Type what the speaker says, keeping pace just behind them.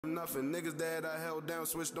Nothing niggas that I held down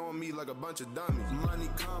switched on me like a bunch of dummies. Money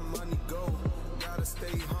come, money go. Gotta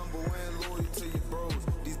stay humble and loyal to your bros.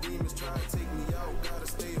 These demons try to take me out. Gotta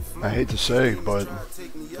stay afloat. I hate to say, but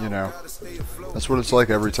you know, that's what it's like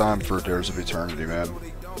every time for Dares of Eternity, man.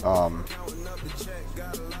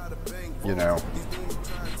 You know,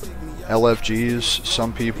 LFGs,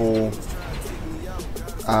 some people,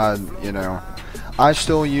 you know, I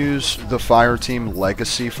still use the Fireteam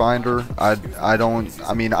Legacy Finder. I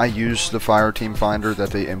mean, I use the Fireteam Finder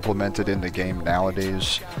that they implemented in the game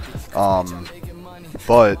nowadays.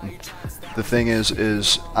 But the thing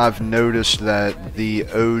is I've noticed that the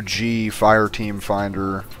OG Fireteam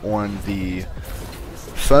Finder on the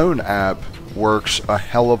phone app works a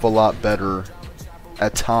hell of a lot better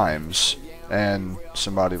at times. And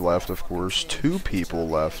somebody left, of course. 2 people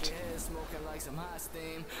left.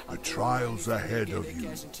 The trials ahead of you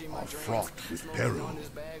are fraught with peril,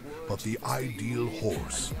 but the ideal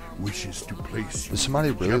horse wishes to place you. Did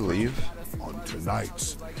somebody really leave? On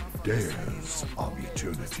tonight's Dares of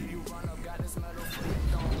Eternity.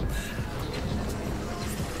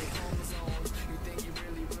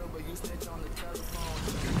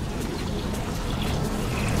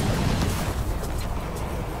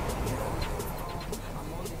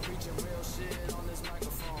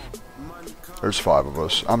 There's 5 of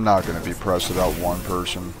us. I'm not going to be pressed about one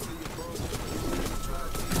person.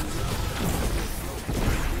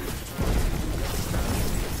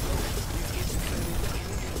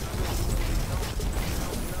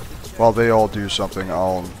 While they all do something,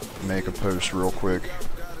 I'll make a post real quick.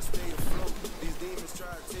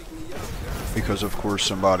 Because of course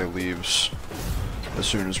somebody leaves as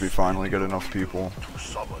soon as we finally get enough people. To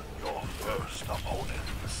summon your first opponents.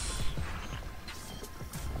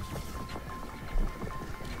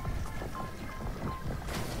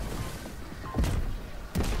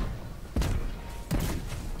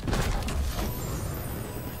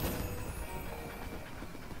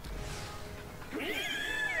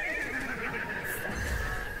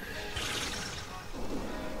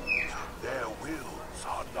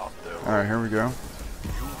 Alright, here we go. You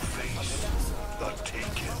face the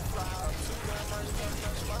Taken.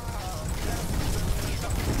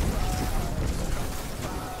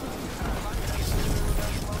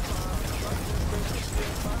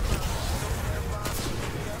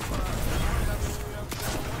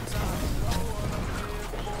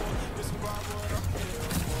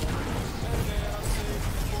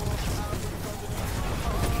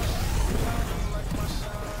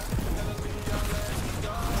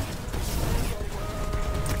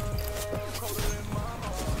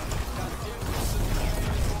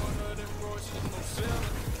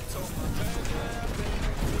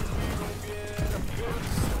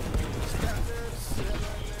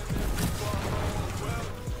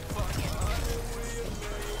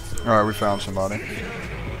 Alright, we found somebody.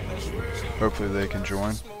 Hopefully they can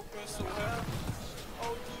join.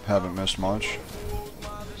 Haven't missed much.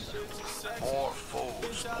 More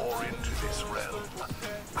foes pour into this realm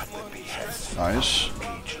at the behest Nice. of an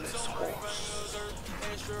ageless horse.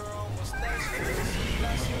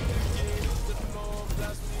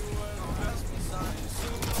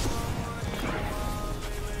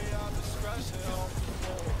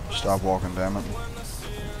 Stop walking, damn it.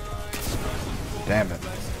 Damn it.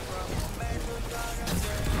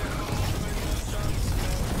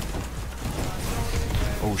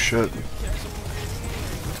 Oh shit.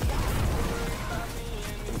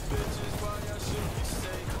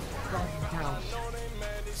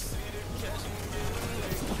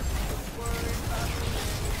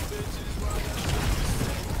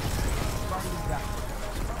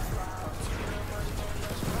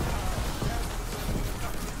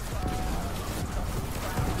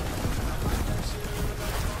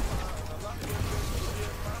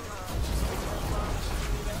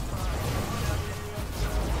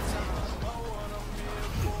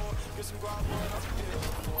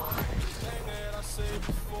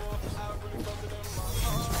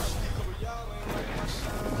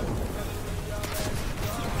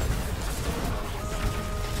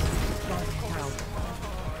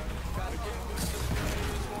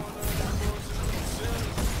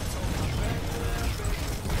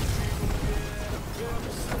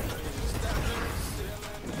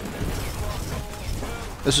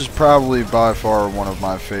 This is probably by far one of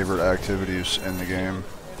my favorite activities in the game.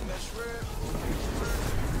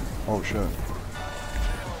 Oh shit.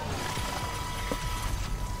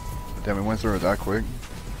 Damn, we went through it that quick.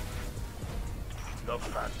 The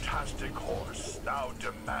fantastic horse now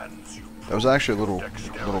demands you. That was actually a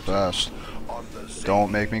little fast.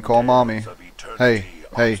 Don't make me call mommy. Hey,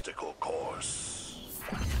 hey.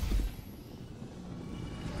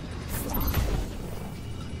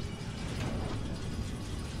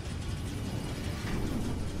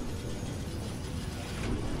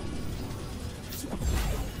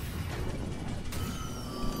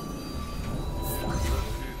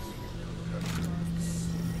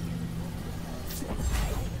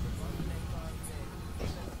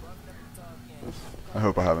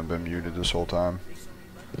 hope I haven't been muted this whole time.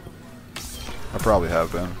 I probably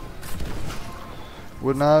have been.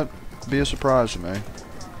 Would not be a surprise to me.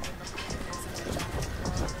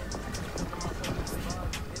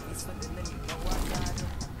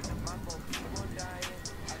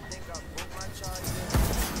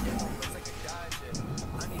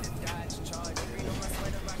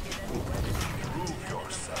 Prove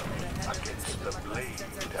yourself against the blade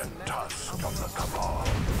and tusk of the Cabal.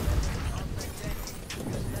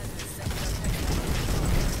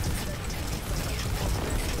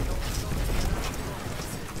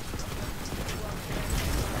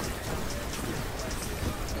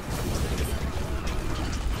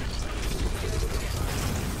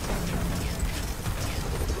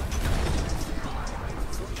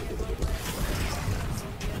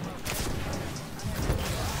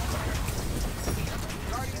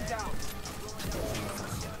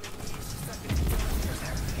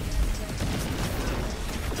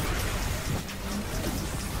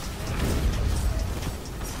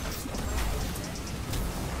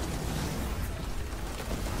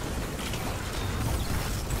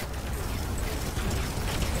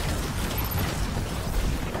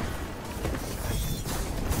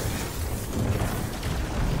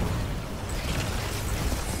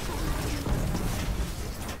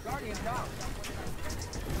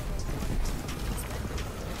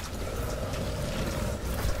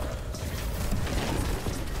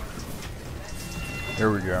 Here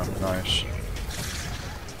we go. Nice.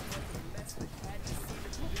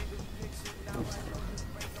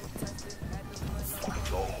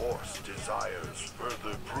 The horse desires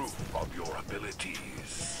further proof of your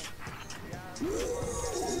abilities.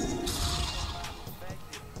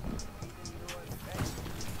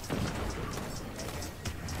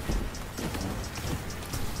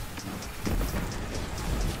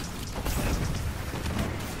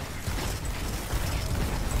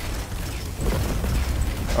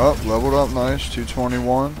 Oh, leveled up nice,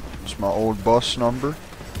 221. It's my old bus number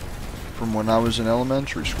from when I was in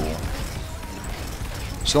elementary school.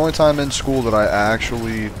 It's the only time in school that I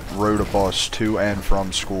actually rode a bus to and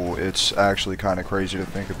from school. It's actually kind of crazy to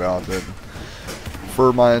think about that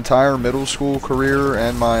for my entire middle school career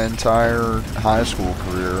and my entire high school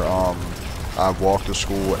career, I walked to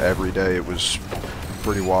school every day. It was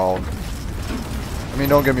pretty wild. I mean,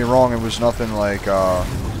 don't get me wrong, it was nothing like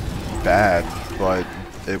bad, but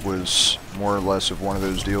it was more or less of one of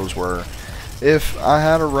those deals where if I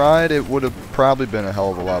had a ride, it would have probably been a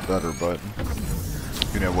hell of a lot better, but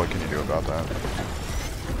you know, what can you do about that?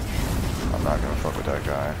 I'm not gonna fuck with that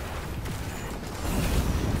guy.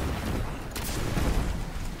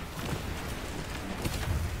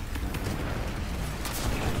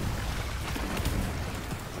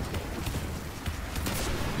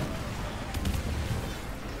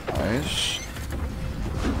 Nice.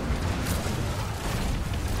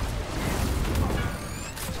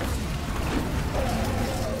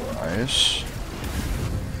 Nice.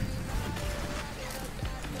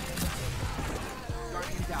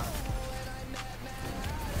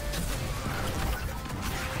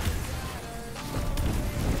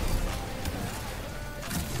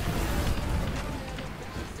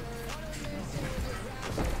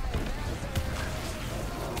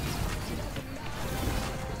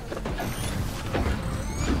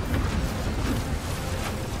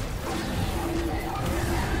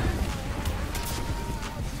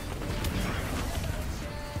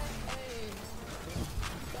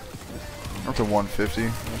 Up to 150.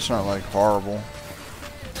 It's not like horrible.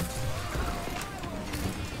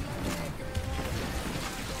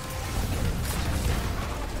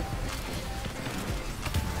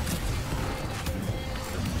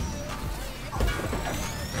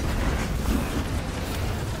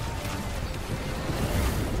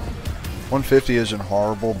 $150 isn't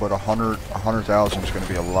horrible, but 100,000 is going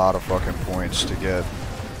to be a lot of fucking points to get.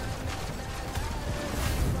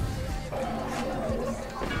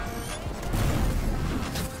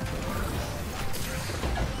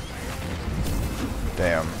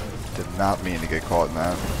 Damn, did not mean to get caught in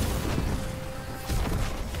that.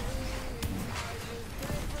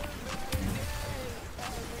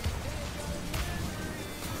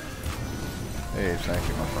 Hey, thank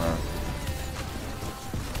you, my friend.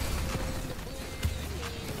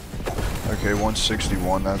 Okay,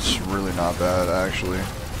 161, that's really not bad, actually.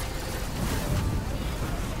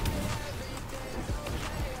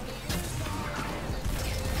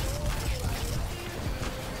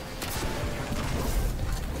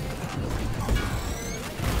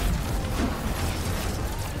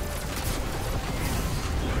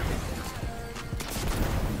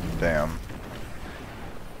 Damn.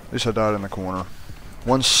 At least I died in the corner.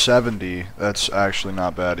 170. That's actually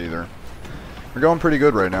not bad either. We're going pretty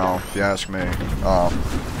good right now, if you ask me.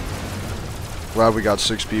 Glad we got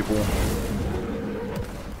 6 people.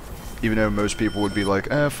 Even though most people would be like,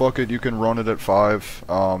 fuck it, you can run it at 5.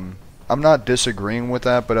 I'm not disagreeing with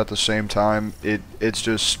that, but at the same time, it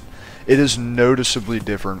is noticeably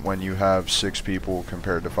different when you have 6 people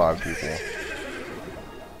compared to 5 people.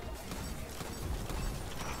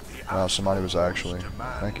 Wow, somebody was actually.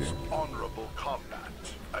 Thank you. Honorable combat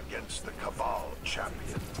against the Cabal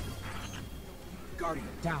champion. Guardian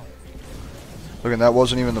down. Look, and that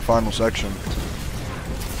wasn't even the final section.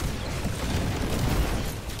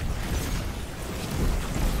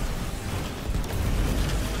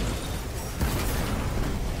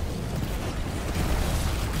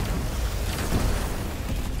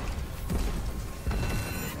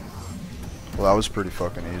 Well, that was pretty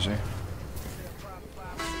fucking easy.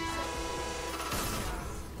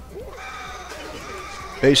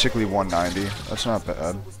 Basically 190. That's not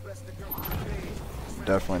bad.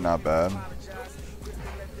 Definitely not bad.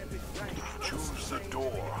 Choose the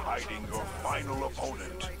door hiding your final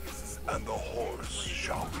opponent, and the horse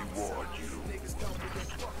shall reward you.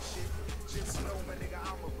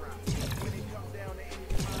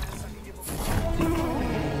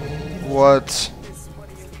 What?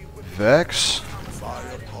 Vex? My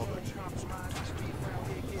apologies.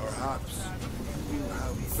 Perhaps you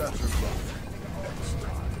have better luck next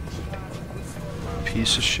time.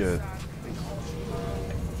 Piece of shit.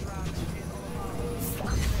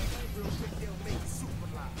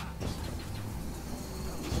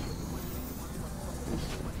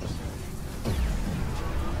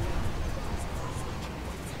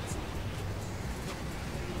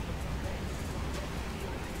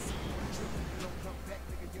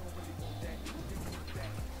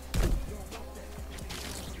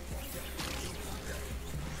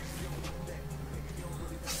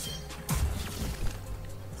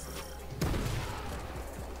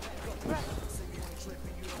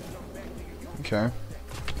 Okay.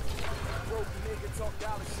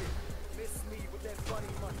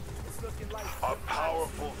 A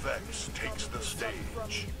powerful Vex takes the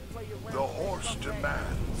stage. The horse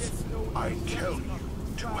demands, I tell you,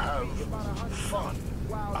 to have fun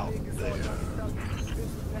out there.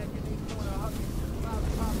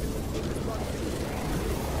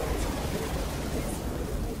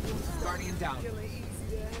 Guardian down.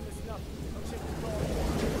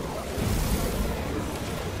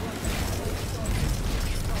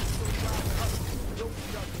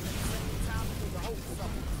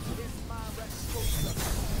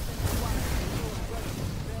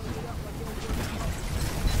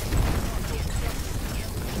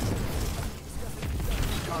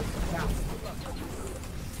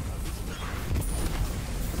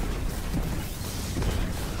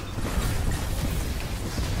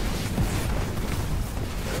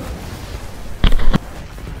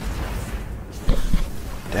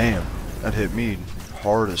 Damn, that hit me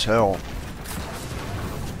hard as hell.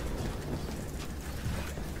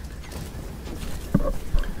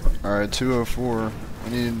 Alright, 204. I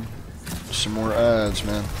need some more ads,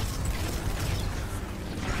 man.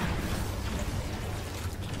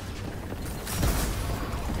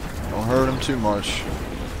 Don't hurt him too much.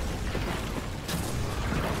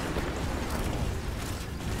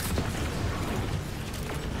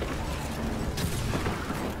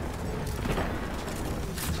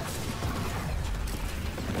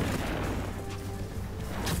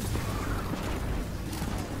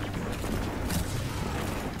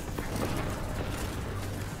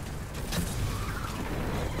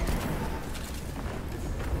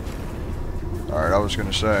 Alright, I was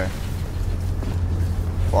gonna say.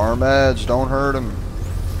 Farm ads, don't hurt him.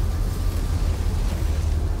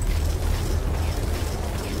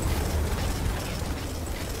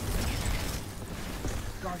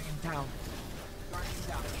 Guardian down. Guardian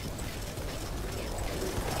down.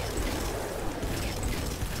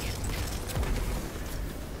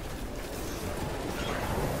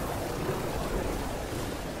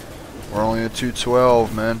 We're only at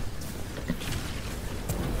 212, man.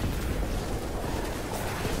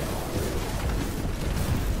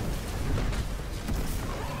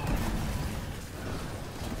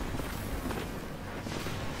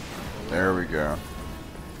 There we go.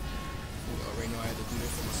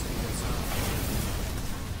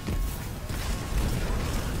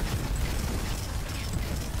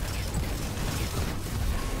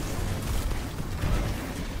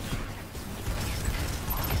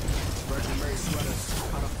 Virgin Mary sweaters,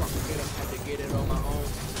 how the fuck we get 'em? Had to get it on my own.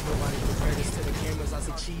 Nobody compared this to the cameras. I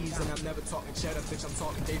say cheese and I'm never talking cheddar. bitch, I'm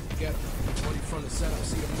talking David Guetta. Money from the setup,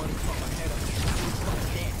 see the money from my head up.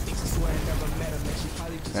 Swear I never met her, man. She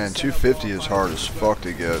probably just Man, 250 is hard as fuck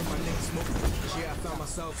to get. my niggas smoking. Yeah, I found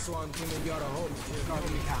myself, so I'm giving y'all the hope.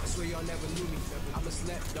 I swear y'all never knew me. I'm a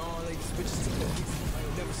slept on, ladies, bitches took the piece.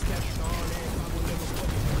 Never stepped on, and I will never fuck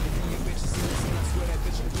with her. If you bitches see this, and I swear that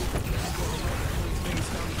bitch will do it. Let's go around, these niggas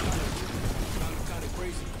found me kinda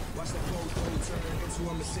crazy. Watch that cold gold turn into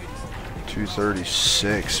a Mercedes.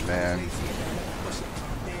 236, man. And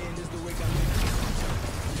this the way got me.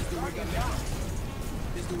 This the way got me.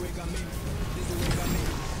 This the way got me. This the way got me.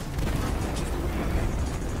 This the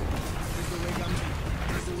way got me.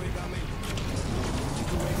 This the way got me. This the way got me.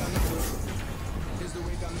 This the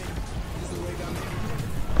way got me. This the way got me. This the way got me. This the way got me. This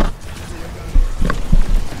the way got me.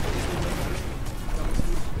 Got my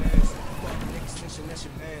food bags. Fuck niggas snitching, that's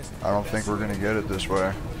your mans. I don't think we're gonna get it this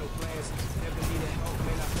way.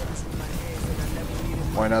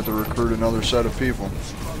 Might have to recruit another set of people.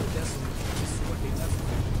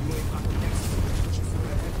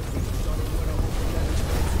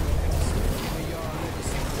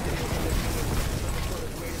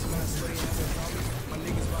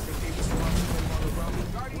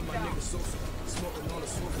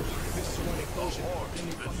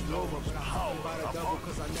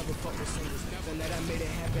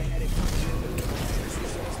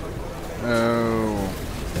 No.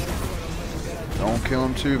 Don't kill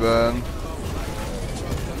him too bad.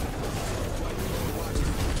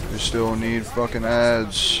 We still need fucking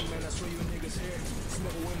ads.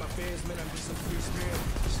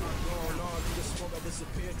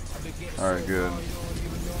 Alright, good.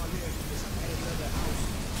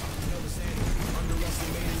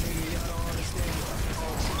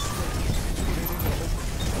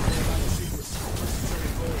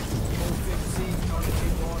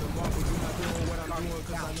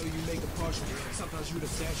 Sometimes you the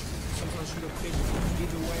statue, sometimes you the picture.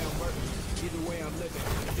 Either way I'm working, either way I'm living.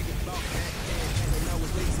 Thinking about that, and I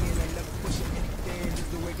was lazy and I never pushing anything. This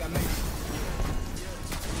the way got me. This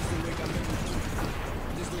the way got me.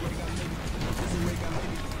 This the way got me. This the way got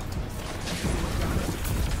me. This the way got me.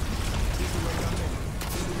 This the way got me.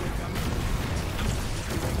 This the way got me. This the way got me.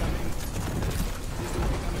 This the way got me. This the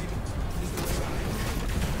way got me.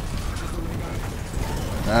 This the way got me.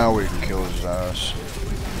 Now we can kill his ass.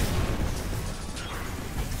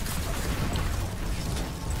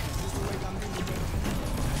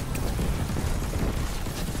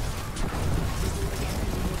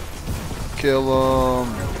 Kill him.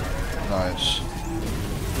 Nice.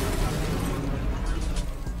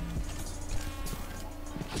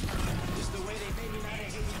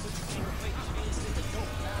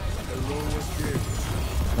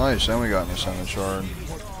 Nice, and we got an ascendant shard.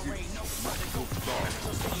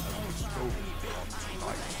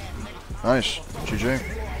 Nice. GG.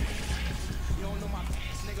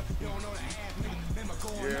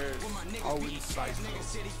 Yes, how insightful.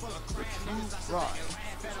 The true pride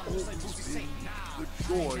always been the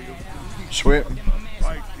joy of Sweet.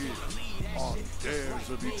 right here on Dares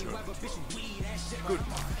of Eternity. Good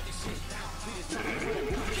night.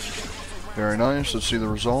 Very nice. Let's see the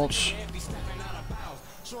results.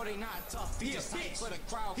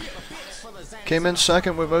 Came in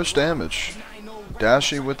second with most damage.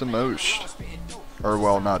 Dashy with the most. Or,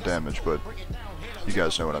 well, not damage, but you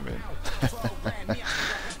guys know what I mean.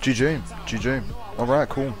 GG. GG. Alright,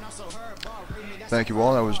 cool. Thank you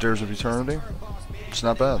all. That was Dares of Eternity. It's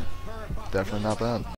not bad. Definitely not bad.